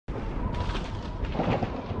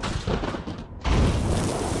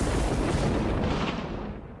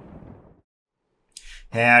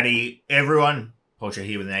Howdy, everyone. Portrait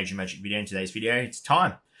here with an Age of Magic video. In today's video, it's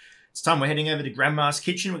time. We're heading over to Grandma's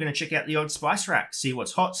kitchen. We're going to check out the old spice rack, see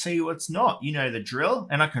what's hot, see what's not. You know the drill,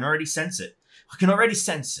 and I can already sense it.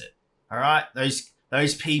 All right, those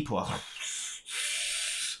people.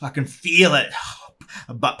 I can feel it.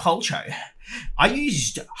 But Polcho, I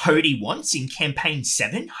used Howdy once in campaign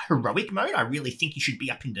 7, heroic mode. I really think you should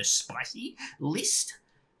be up in the spicy list.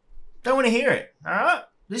 Don't want to hear it. All right.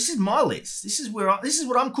 This is my list. This is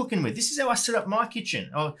what I'm cooking with. This is how I set up my kitchen.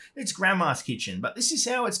 Oh, it's Grandma's kitchen, but this is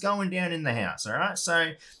how it's going down in the house. All right.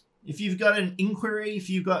 So if you've got an inquiry,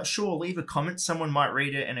 sure, leave a comment. Someone might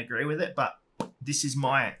read it and agree with it, but this is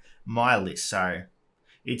my list. So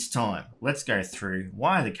it's time. Let's go through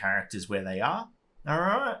why are the characters where they are. All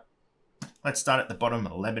right. Let's start at the bottom.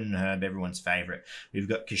 Lemon and Herb, everyone's favorite. We've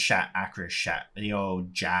got Kashat, Akrashat, the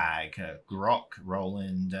old Jag, Grok,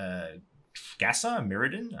 Roland, Gasser,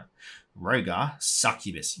 Mirrodin, Rogar,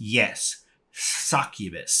 Succubus. Yes,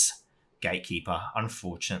 Succubus. Gatekeeper.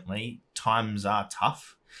 Unfortunately, times are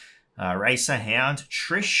tough. Racer, Hound,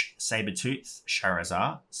 Trish, Sabretooth,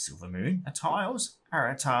 Charizard, Silvermoon, Tiles,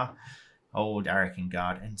 Aratar, Old Arakan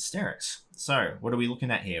Guard, and Steris. So, what are we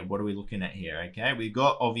looking at here? Okay, we've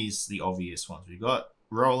got the obvious ones. We've got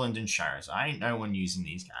Roland and Charizard. Ain't no one using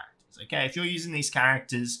these characters. Okay, if you're using these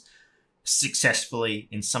characters successfully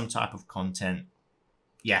in some type of content,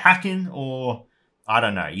 you're hacking, or I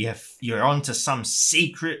don't know, you're onto some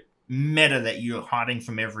secret meta that you're hiding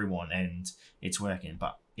from everyone and it's working.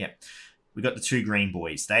 But yeah, we got the two green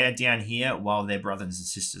boys. They are down here while their brothers and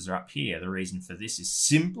sisters are up here. The reason for this is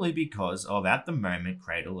simply because of, at the moment,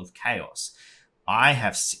 Cradle of Chaos. I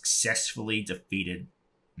have successfully defeated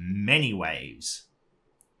many waves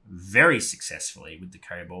very successfully with the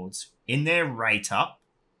kobolds in their rate up.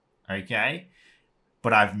 Okay,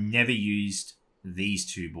 but I've never used these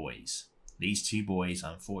two boys. These two boys,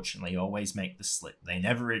 unfortunately, always make the slip. They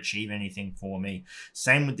never achieve anything for me.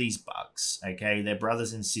 Same with these bugs, okay? They're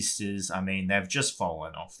brothers and sisters. I mean, they've just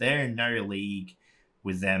fallen off. They're in no league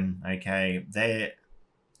with them, okay? They're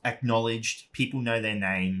acknowledged. People know their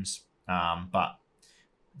names, but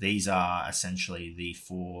these are essentially the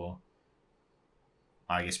four.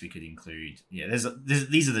 I guess we could include, yeah, these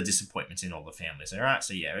are the disappointments in all the families, all right?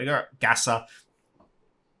 So, yeah, we got Gasser.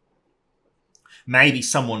 Maybe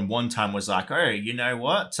someone one time was like, oh, you know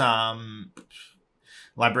what?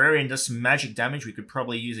 Librarian does some magic damage. We could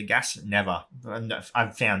probably use a Gasser. Never.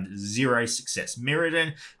 I've found zero success.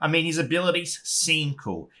 Mirrodin, I mean, his abilities seem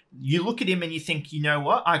cool. You look at him and you think, you know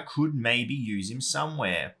what? I could maybe use him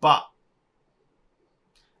somewhere. But,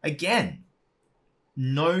 again,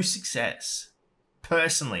 no success.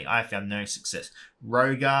 Personally, I found no success.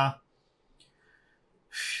 Rogar.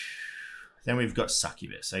 Then we've got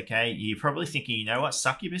Succubus, okay? You're probably thinking, you know what?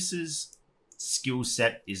 Succubus's skill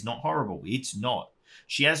set is not horrible. It's not.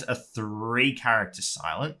 She has a 3-character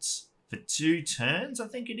silence for 2 turns, I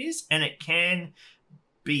think it is. And it can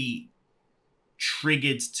be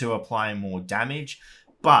triggered to apply more damage.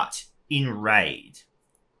 But in Raid,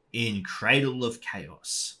 in Cradle of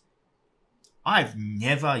Chaos, I've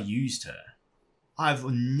never used her.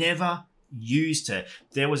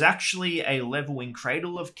 There was actually a level in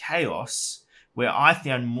Cradle of Chaos where I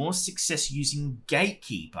found more success using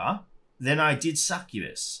Gatekeeper than I did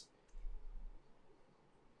Succubus.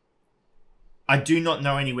 I do not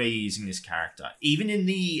know anywhere using this character. Even in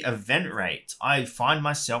the event rate, I find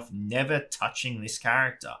myself never touching this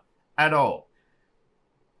character at all.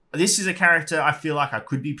 This is a character I feel like I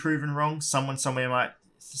could be proven wrong. Someone somewhere might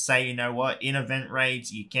say, you know what, in event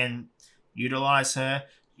raids, you can utilize her.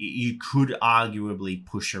 You could arguably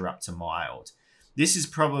push her up to mild. This is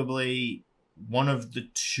probably one of the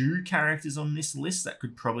 2 characters on this list that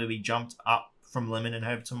could probably be jumped up from Lemon and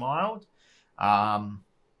Herb to mild. Yeah,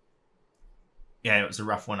 it was a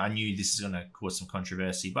rough one. I knew this is going to cause some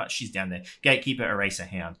controversy, but she's down there. Gatekeeper, Eraser,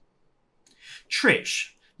 Hound.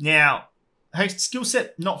 Trish. Now, her skill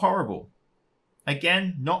set, not horrible.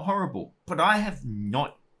 Again, not horrible. But I have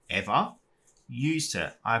not ever used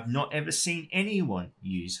her. I've not ever seen anyone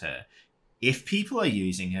use her. If people are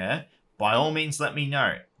using her, by all means, let me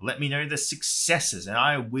know. Let me know the successes, and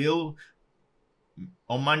I will,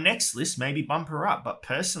 on my next list, maybe bump her up. But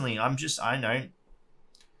personally, I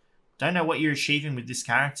don't know what you're achieving with this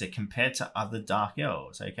character compared to other Dark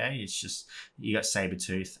Elves, okay? It's just, you got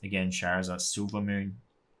Sabretooth, again, Charizard, Silvermoon.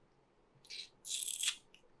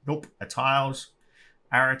 Nope, Tiles,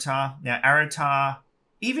 Aratar. Now, Aratar,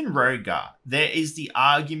 even Rogar, there is the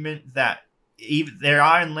argument that there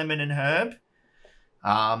are in Lemon and Herb,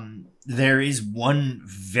 There is one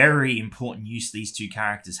very important use these two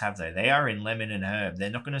characters have, though. They are in Lemon and Herb. They're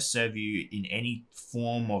not going to serve you in any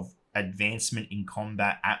form of advancement in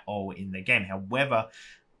combat at all in the game. However,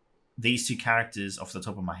 these two characters, off the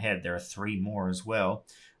top of my head, there are 3 more as well,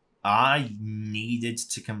 I needed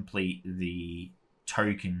to complete the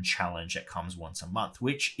token challenge that comes once a month,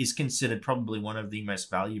 which is considered probably one of the most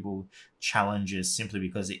valuable challenges simply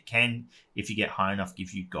because it can, if you get high enough,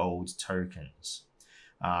 give you gold tokens.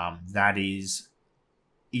 That is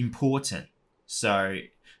important. So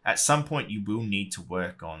at some point you will need to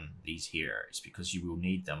work on these heroes because you will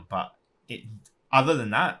need them. But other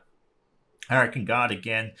than that, Hurricane Guard,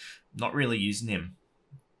 again, not really using him.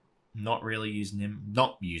 Not really using him.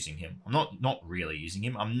 Not using him. I'm not really using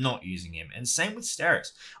him. I'm not using him. And same with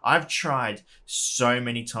Steris. I've tried so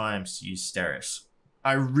many times to use Steris.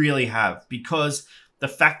 I really have. Because the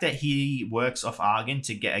fact that he works off Argon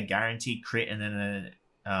to get a guaranteed crit and then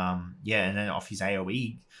and then off his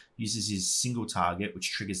AoE uses his single target,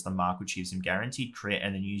 which triggers the mark, which gives him guaranteed crit,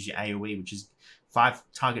 and then use your AoE, which is 5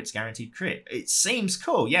 targets guaranteed crit. It seems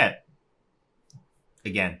cool, yeah.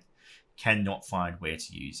 Again, cannot find where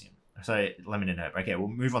to use him. So Lemon and Herb. Okay, we'll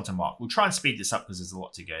move on to Mark. We'll try and speed this up because there's a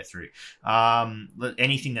lot to go through.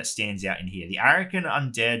 Anything that stands out in here. The Arakan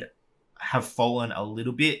Undead have fallen a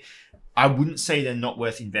little bit. I wouldn't say they're not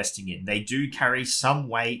worth investing in. They do carry some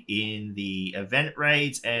weight in the event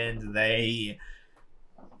raids, and they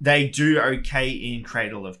do okay in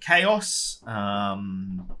Cradle of Chaos.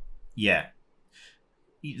 Yeah.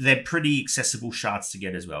 They're pretty accessible shards to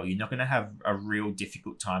get as well. You're not going to have a real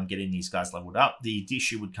difficult time getting these guys leveled up. The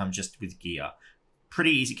issue would come just with gear.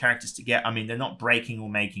 Pretty easy characters to get. I mean, they're not breaking or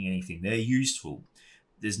making anything. They're useful.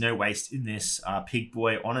 There's no waste in this. Pig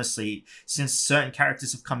Boy, honestly, since certain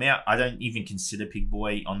characters have come out, I don't even consider Pig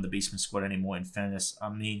Boy on the Beastman squad anymore, in fairness. I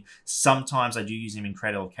mean, sometimes I do use him in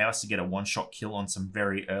Cradle of Chaos to get a one-shot kill on some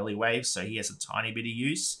very early waves, so he has a tiny bit of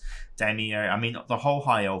use. Damio, I mean, the whole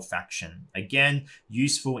High Elf faction. Again,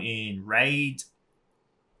 useful in raid,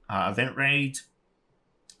 event raid,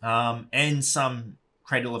 and some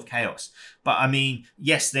Cradle of Chaos. But I mean,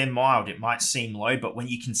 yes, they're mild. It might seem low, but when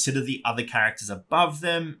you consider the other characters above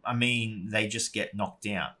them, I mean, they just get knocked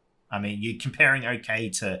down. I mean, you're comparing okay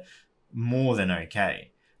to more than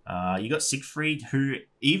okay. You got Siegfried, who,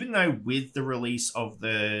 even though with the release of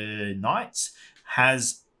the Knights,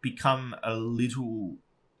 has become a little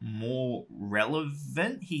more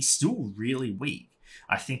relevant, he's still really weak.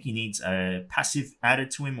 I think he needs a passive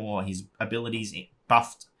added to him or his abilities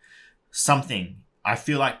buffed. Something. I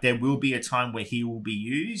feel like there will be a time where he will be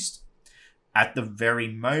used. At the very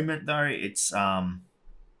moment, though, it's no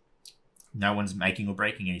one's making or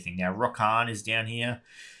breaking anything. Now, Rokan is down here.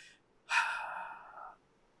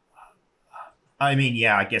 I mean,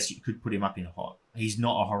 yeah, I guess you could put him up in hot. He's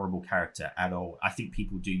not a horrible character at all. I think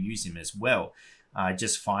people do use him as well. I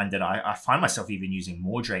just find that I find myself even using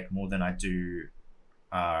Mordrake more than I do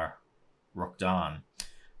Rockdan.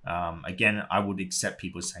 Again, I would accept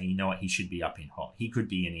people saying, you know what, he should be up in hot. He could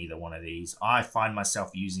be in either one of these. I find myself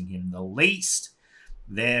using him the least.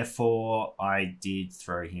 Therefore, I did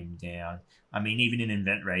throw him down. I mean, even in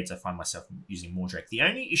event raids, I find myself using Mordrake. The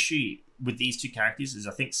only issue with these two characters is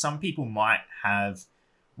I think some people might have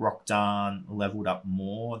Rockdan leveled up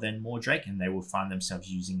more than Mordrake, and they will find themselves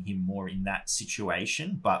using him more in that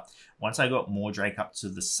situation. But once I got Mordrake up to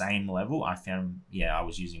the same level, I found, yeah, I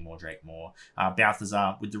was using Mordrake more.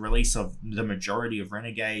 Balthazar, with the release of the majority of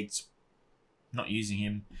Renegades, not using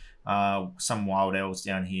him. Some Wild Elves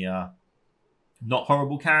down here. Not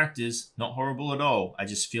horrible characters, not horrible at all. I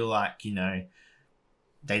just feel like, you know,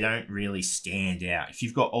 they don't really stand out. If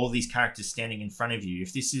you've got all these characters standing in front of you,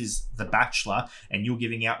 if this is The Bachelor and you're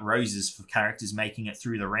giving out roses for characters making it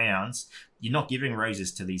through the rounds, you're not giving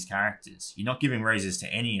roses to these characters. You're not giving roses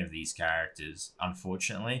to any of these characters,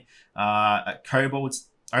 unfortunately. Kobolds,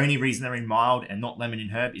 only reason they're in mild and not Lemon and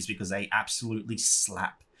Herb is because they absolutely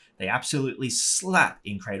slap. They absolutely slap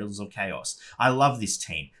in Cradles of Chaos. I love this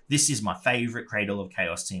team. This is my favorite Cradle of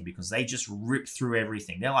Chaos team because they just rip through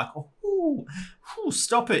everything. They're like, oh,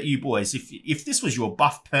 stop it, you boys. If this was your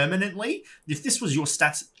buff permanently, if this was your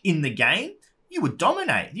stats in the game, you would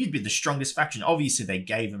dominate. You'd be the strongest faction. Obviously, they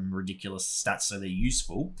gave them ridiculous stats, so they're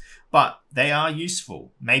useful, but they are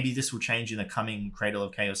useful. Maybe this will change in the coming Cradle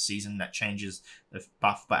of Chaos season that changes the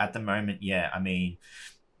buff, but at the moment, yeah, I mean,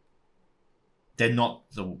 they're not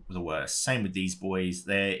the worst. Same with these boys.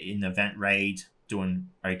 They're in event raid, doing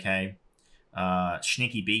okay.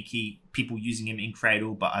 Sneaky Beaky, people using him in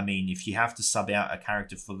Cradle, but I mean, if you have to sub out a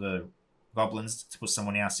character for the Goblins to put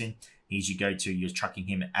someone else in, he's your go-to. You're chucking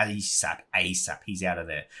him ASAP. He's out of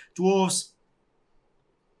there. Dwarves,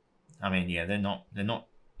 I mean, yeah, they're not,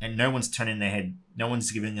 and no one's turning their head. No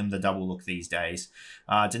one's giving them the double look these days.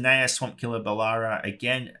 Danae, Swamp Killer, Balara,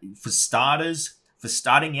 again, for starters, for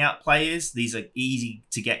starting out players, these are easy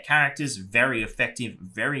to get characters, very effective,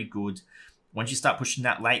 very good. Once you start pushing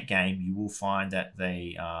that late game, you will find that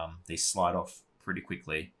they slide off pretty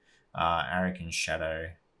quickly. Arrogant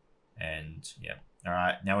Shadow, and yeah. All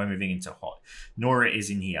right, now we're moving into hot. Nora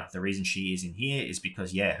is in here. The reason she is in here is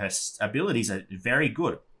because, yeah, her abilities are very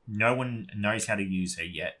good. No one knows how to use her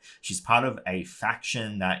yet. She's part of a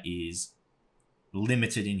faction that is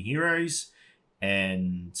limited in heroes,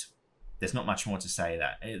 and there's not much more to say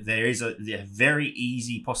that. There is a very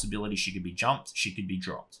easy possibility she could be jumped, she could be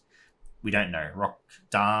dropped. We don't know.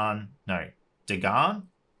 Gadan?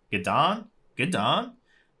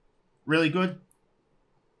 Really good.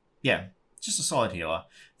 Yeah, just a solid healer.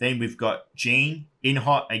 Then we've got Jean in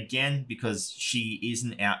hot again because she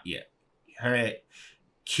isn't out yet. Her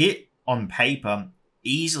kit on paper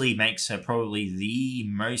easily makes her probably the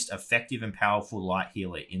most effective and powerful light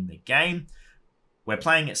healer in the game. We're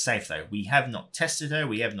playing it safe though. We have not tested her.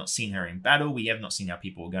 We have not seen her in battle. We have not seen how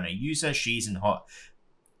people are going to use her. She's in hot.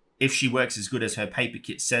 If she works as good as her paper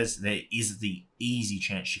kit says, there is the easy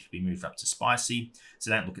chance she could be moved up to spicy.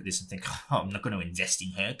 So don't look at this and think, oh, I'm not going to invest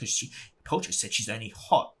in her because Culture said she's only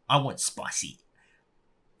hot. I want spicy.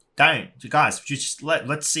 Don't. Guys, just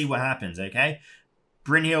let's see what happens, okay?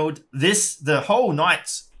 Brynhild, the whole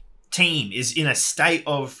Knights team is in a state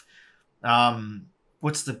of,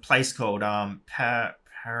 what's the place called? It's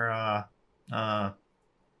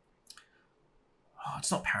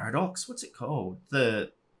not Paradox. What's it called?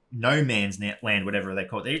 The no man's land, whatever they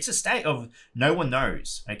call it. It's a state of no one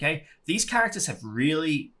knows, okay? These characters have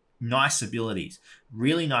really nice abilities,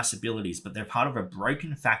 but they're part of a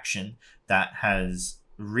broken faction that has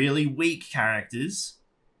really weak characters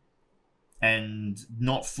and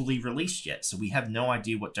not fully released yet. So we have no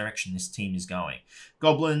idea what direction this team is going.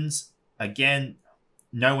 Goblins, again,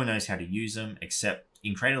 no one knows how to use them except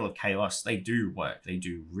in Cradle of Chaos. They do work. They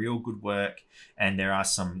do real good work. And there are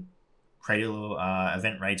some Cradle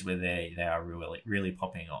event raids where they are really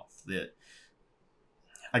popping off. They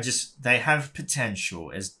have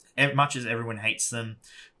potential. As much as everyone hates them,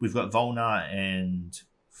 we've got Volna and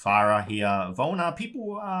Farah here. Volna,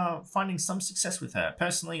 people are finding some success with her.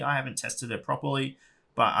 Personally, I haven't tested her properly,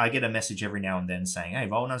 but I get a message every now and then saying, hey,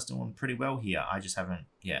 Volna's doing pretty well here. I just haven't,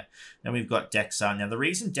 yeah. Then we've got Dexar. Now, the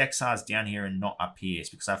reason Dexar is down here and not up here is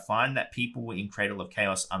because I find that people in Cradle of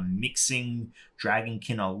Chaos are mixing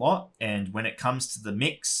Dragonkin a lot. And when it comes to the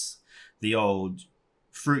mix, the old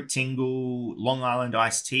Fruit Tingle, Long Island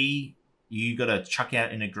iced tea, you got to chuck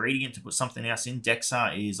out an ingredient to put something else in.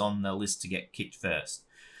 Dexar is on the list to get kicked first.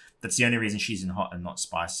 That's the only reason she's in hot and not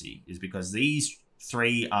spicy, is because these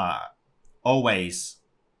three are always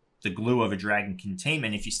the glue of a Dragonkin team,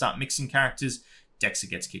 and if you start mixing characters, Dexter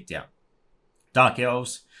gets kicked out. Dark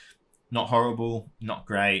Elves, not horrible, not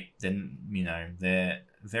great. Then, you know, they're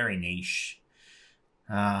very niche.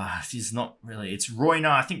 It's not really. It's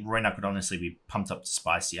Royna. I think Royna could honestly be pumped up to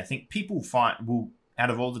spicy. I think people will,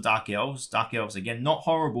 out of all the Dark Elves, again, not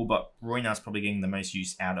horrible, but Royna's probably getting the most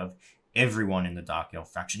use out of everyone in the Dark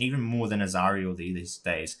Elf faction, even more than Azariel these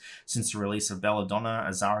days. Since the release of Belladonna,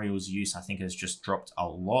 Azariel's use, I think, has just dropped a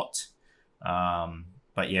lot.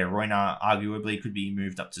 But yeah, Royna arguably could be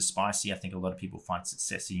moved up to spicy. I think a lot of people find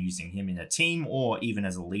success in using him in a team or even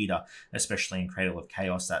as a leader, especially in Cradle of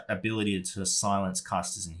Chaos. That ability to silence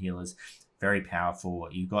casters and healers, very powerful.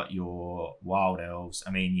 You've got your Wild Elves.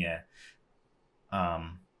 I mean, yeah.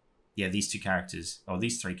 Yeah, these three characters,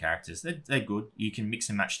 they're good. You can mix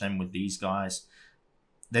and match them with these guys.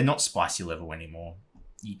 They're not spicy level anymore.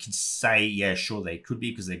 You can say, yeah, sure, they could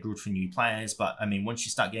be because they're good for new players. But, I mean, once you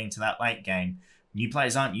start getting to that late game, new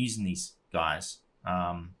players aren't using these guys.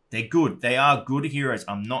 They're good. They are good heroes.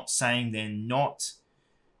 I'm not saying they're not.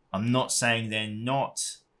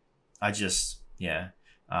 I just, yeah.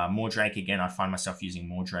 Mordrake, again, I find myself using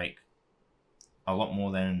Mordrake a lot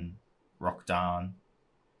more than Rockdarn.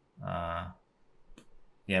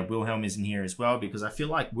 Yeah, Wilhelm is in here as well because I feel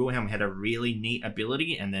like Wilhelm had a really neat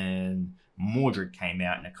ability and then Mordred came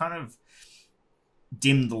out and it kind of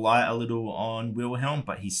dimmed the light a little on Wilhelm,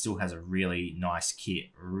 but he still has a really nice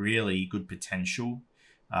kit, really good potential,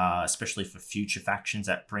 especially for future factions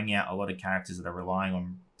that bring out a lot of characters that are relying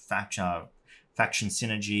on faction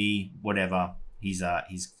synergy, whatever.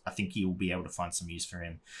 I think he'll be able to find some use for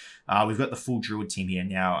him. We've got the full Druid team here.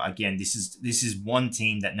 Now, again, this is one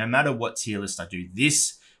team that no matter what tier list I do,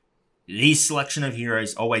 this selection of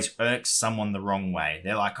heroes always irks someone the wrong way.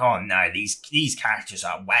 They're like, oh no, these characters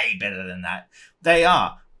are way better than that. They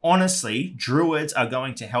are, honestly, druids are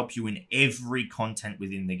going to help you in every content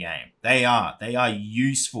within the game. They are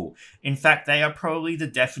useful. In fact, they are probably the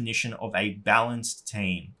definition of a balanced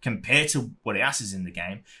team compared to what else is in the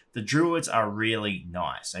game. The druids are really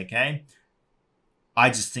nice, okay? I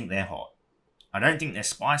just think they're hot. I don't think they're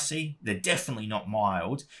spicy. They're definitely not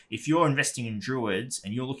mild. If you're investing in druids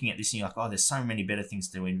and you're looking at this and you're like, oh, there's so many better things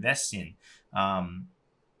to invest in,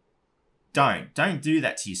 don't do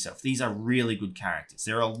that to yourself. These are really good characters.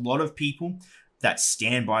 There are a lot of people that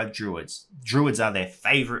stand by druids. Druids are their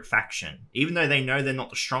favorite faction. Even though they know they're not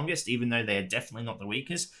the strongest, even though they're definitely not the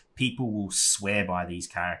weakest, people will swear by these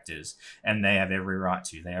characters, and they have every right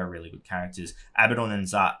to. They are really good characters. Abaddon and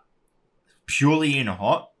Zart, purely in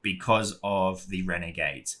hot because of the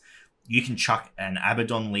renegades. You can chuck an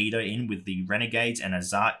Abaddon leader in with the renegades and a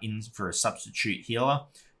Zart in for a substitute healer.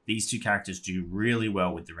 These two characters do really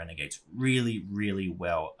well with the renegades. Really, really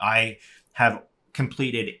well. I have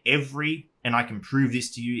completed every, and I can prove this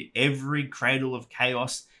to you, every Cradle of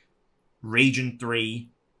Chaos Region 3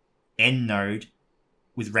 end node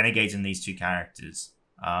with renegades and these two characters.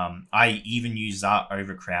 I even use Zart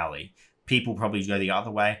over Crowley. People probably go the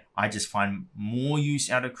other way. I just find more use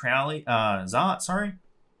out of Zart, sorry.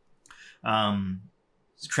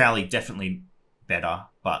 Crowley definitely better,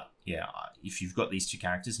 but yeah, if you've got these two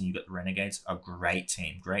characters and you've got the Renegades, a great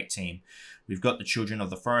team, great team. We've got the Children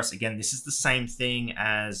of the Forest. Again, this is the same thing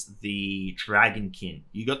as the Dragonkin.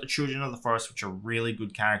 You got the Children of the Forest, which are really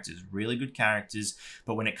good characters,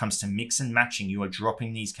 but when it comes to mix and matching, you are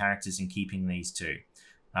dropping these characters and keeping these two.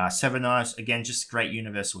 Seven Knives, again, just great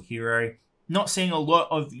universal hero. Not seeing a lot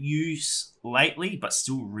of use lately, but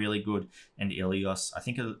still really good. And Ilios, I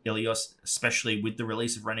think Ilios, especially with the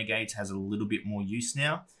release of Renegades, has a little bit more use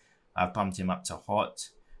now. I've bumped him up to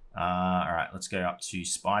hot. All right, let's go up to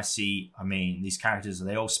spicy. I mean, these characters,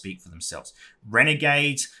 they all speak for themselves.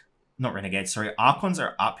 Archons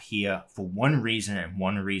are up here for one reason and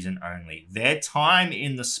one reason only. Their time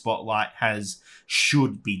in the spotlight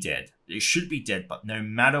should be dead. It should be dead, but no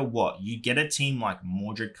matter what, you get a team like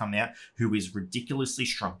Mordred come out who is ridiculously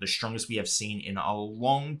strong, the strongest we have seen in a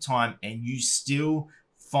long time, and you still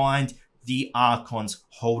find the Archons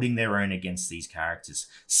holding their own against these characters.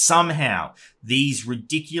 Somehow, these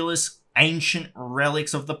ridiculous ancient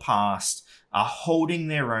relics of the past are holding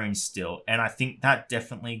their own still, and I think that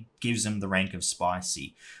definitely gives them the rank of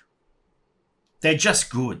spicy. They're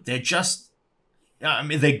just good. They're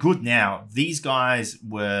good now. These guys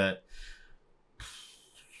were...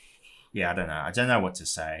 Yeah, I don't know what to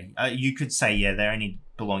say. You could say, yeah, they only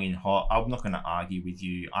belong in hot. I'm not going to argue with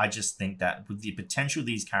you. I just think that with the potential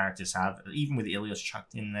these characters have, even with Ilios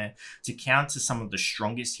chucked in there, to counter some of the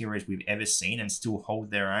strongest heroes we've ever seen and still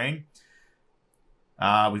hold their own.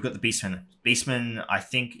 We've got the Beastmen. Beastmen, I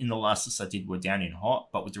think in the last list I did, were down in hot,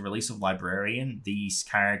 but with the release of Librarian, these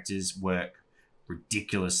characters work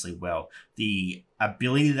ridiculously well. The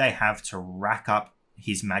ability they have to rack up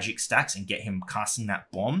his magic stacks and get him casting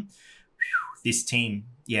that bomb, this team,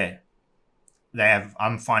 yeah,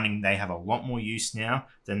 I'm finding they have a lot more use now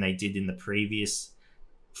than they did in the previous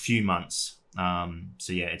few months.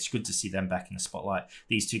 So yeah, it's good to see them back in the spotlight.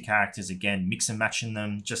 These two characters, again, mix and matching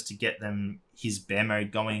them just to get them his bear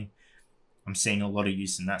mode going. I'm seeing a lot of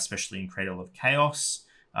use in that, especially in Cradle of Chaos.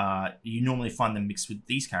 You normally find them mixed with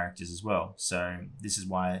these characters as well. So this is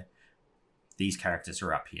why these characters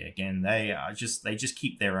are up here. Again, they just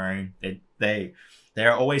keep their own.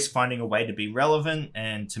 They're always finding a way to be relevant,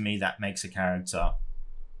 and to me that makes a character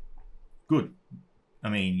good. I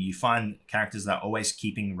mean, you find characters that are always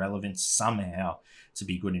keeping relevance somehow to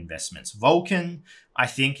be good investments. Vulcan, I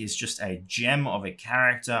think, is just a gem of a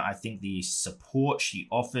character. I think the support she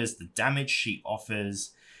offers, the damage she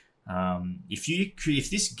offers. If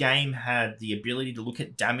this game had the ability to look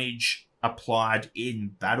at damage applied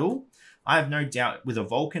in battle, I have no doubt with a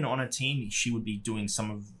Vulcan on a team, she would be doing some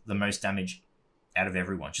of the most damage out of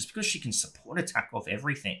everyone, just because she can support attack off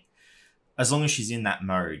everything. As long as she's in that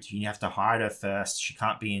mode, you have to hide her first. She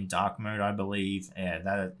can't be in dark mode, I believe. And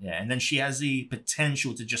then she has the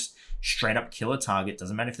potential to just straight up kill a target.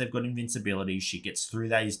 Doesn't matter if they've got invincibility. She gets through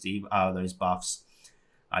those buffs.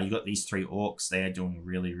 You got these three orcs. They are doing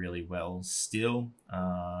really, really well still.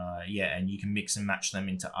 And you can mix and match them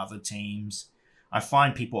into other teams. I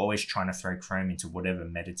find people always trying to throw Chrome into whatever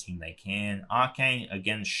meta team they can. Arcane,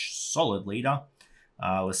 again, solid leader.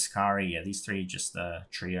 Lascari, yeah, these three just a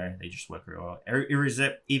trio. They just work really well.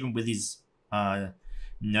 Irizet, even with his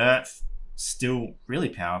nerf, still really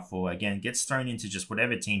powerful. Again, gets thrown into just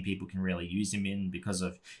whatever team people can really use him in because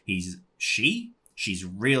of she's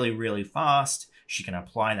really, really fast. She can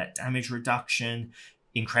apply that damage reduction.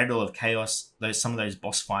 in Cradle of Chaos, some of those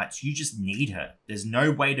boss fights, you just need her. There's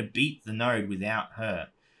no way to beat the node without her.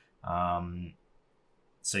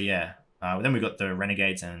 So yeah, then we got the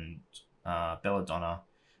Renegades and Belladonna.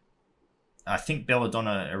 I think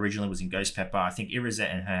Belladonna originally was in Ghost Pepper. I think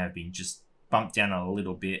Irizet and her have been just bumped down a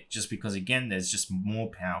little bit, just because, again, there's just more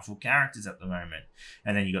powerful characters at the moment.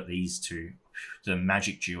 And then you got these two, the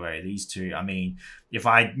magic duo. These two, I mean, if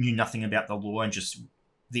I knew nothing about the lore and just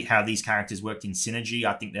how these characters worked in synergy,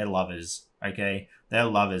 I think they're lovers. Okay, they're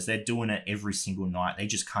lovers. They're doing it every single night. They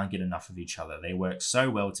just can't get enough of each other. They work so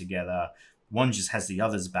well together. One just has the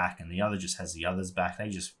other's back, and the other just has the other's back. They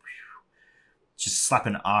just slap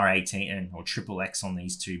an R18 or triple X on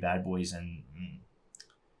these two bad boys, and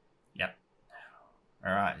yep.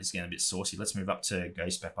 All right, it's getting a bit saucy. Let's move up to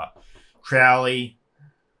Ghost Pepper.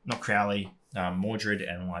 Mordred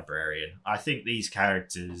and Librarian. I think these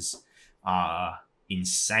characters are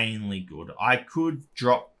insanely good. I could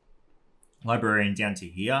drop Librarian down to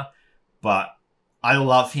here, but I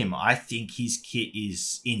love him. I think his kit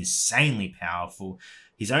is insanely powerful.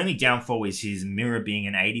 His only downfall is his mirror being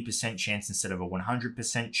an 80% chance instead of a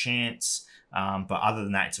 100% chance. But other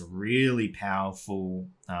than that, it's a really powerful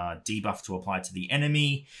debuff to apply to the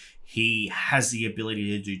enemy. He has the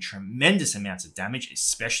ability to do tremendous amounts of damage,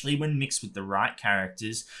 especially when mixed with the right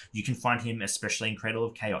characters. You can find him, especially in Cradle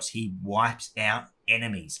of Chaos. He wipes out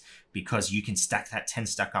enemies because you can stack that 10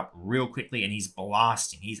 stack up real quickly, and he's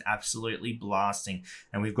blasting. He's absolutely blasting.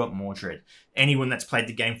 And we've got Mordred. Anyone that's played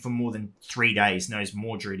the game for more than 3 days knows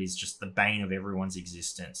Mordred is just the bane of everyone's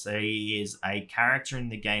existence. So he is a character in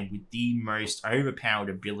the game with the most overpowered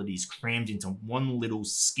abilities crammed into one little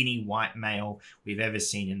skinny white male we've ever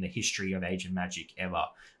seen in the history of Age of Magic ever.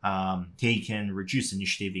 He can reduce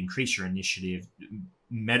initiative, increase your initiative,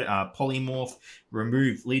 polymorph,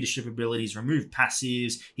 remove leadership abilities, remove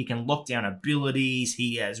passives. He can lock down abilities.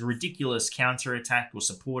 He has ridiculous counter attack or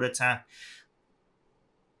support attack.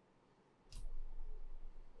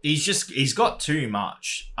 He's got too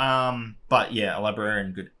much. But yeah, a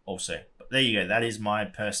Librarian good also. But there you go. That is my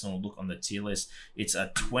personal look on the tier list. It's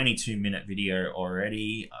a 22-minute video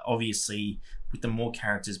already. Obviously, with the more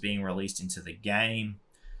characters being released into the game,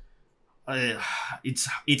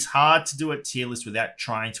 it's hard to do a tier list without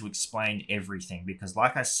trying to explain everything, because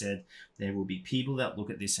like I said, there will be people that look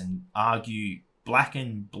at this and argue black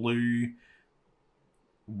and blue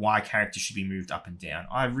why characters should be moved up and down.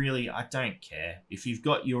 I don't care. If you've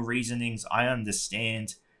got your reasonings, I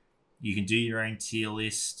understand. You can do your own tier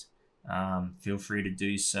list. Feel free to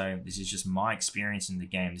do so. This is just my experience in the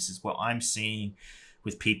game. This is what I'm seeing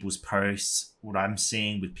with people's posts, what I'm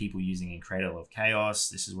seeing with people using in Cradle of Chaos.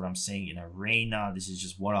 This is what I'm seeing in Arena. This is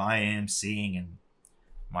just what I am seeing and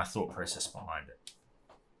my thought process behind it.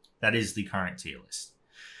 That is the current tier list.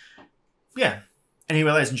 Yeah. Anyway,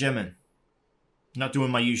 ladies and gentlemen, not doing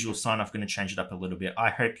my usual sign off, going to change it up a little bit. I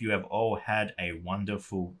hope you have all had a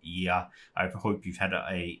wonderful year. I hope you've had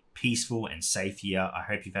a peaceful and safe year. I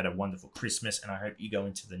hope you've had a wonderful Christmas, and I hope you go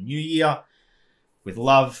into the new year with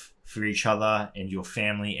love for each other and your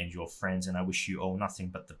family and your friends, and I wish you all nothing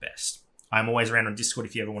but the best. I'm always around on Discord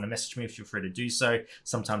if you ever want to message me. Feel free to do so.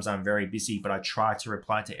 Sometimes I'm very busy, but I try to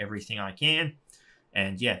reply to everything I can.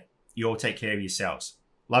 And yeah, you all take care of yourselves.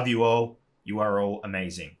 Love you all. You are all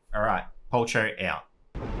amazing. All right, Polcho out.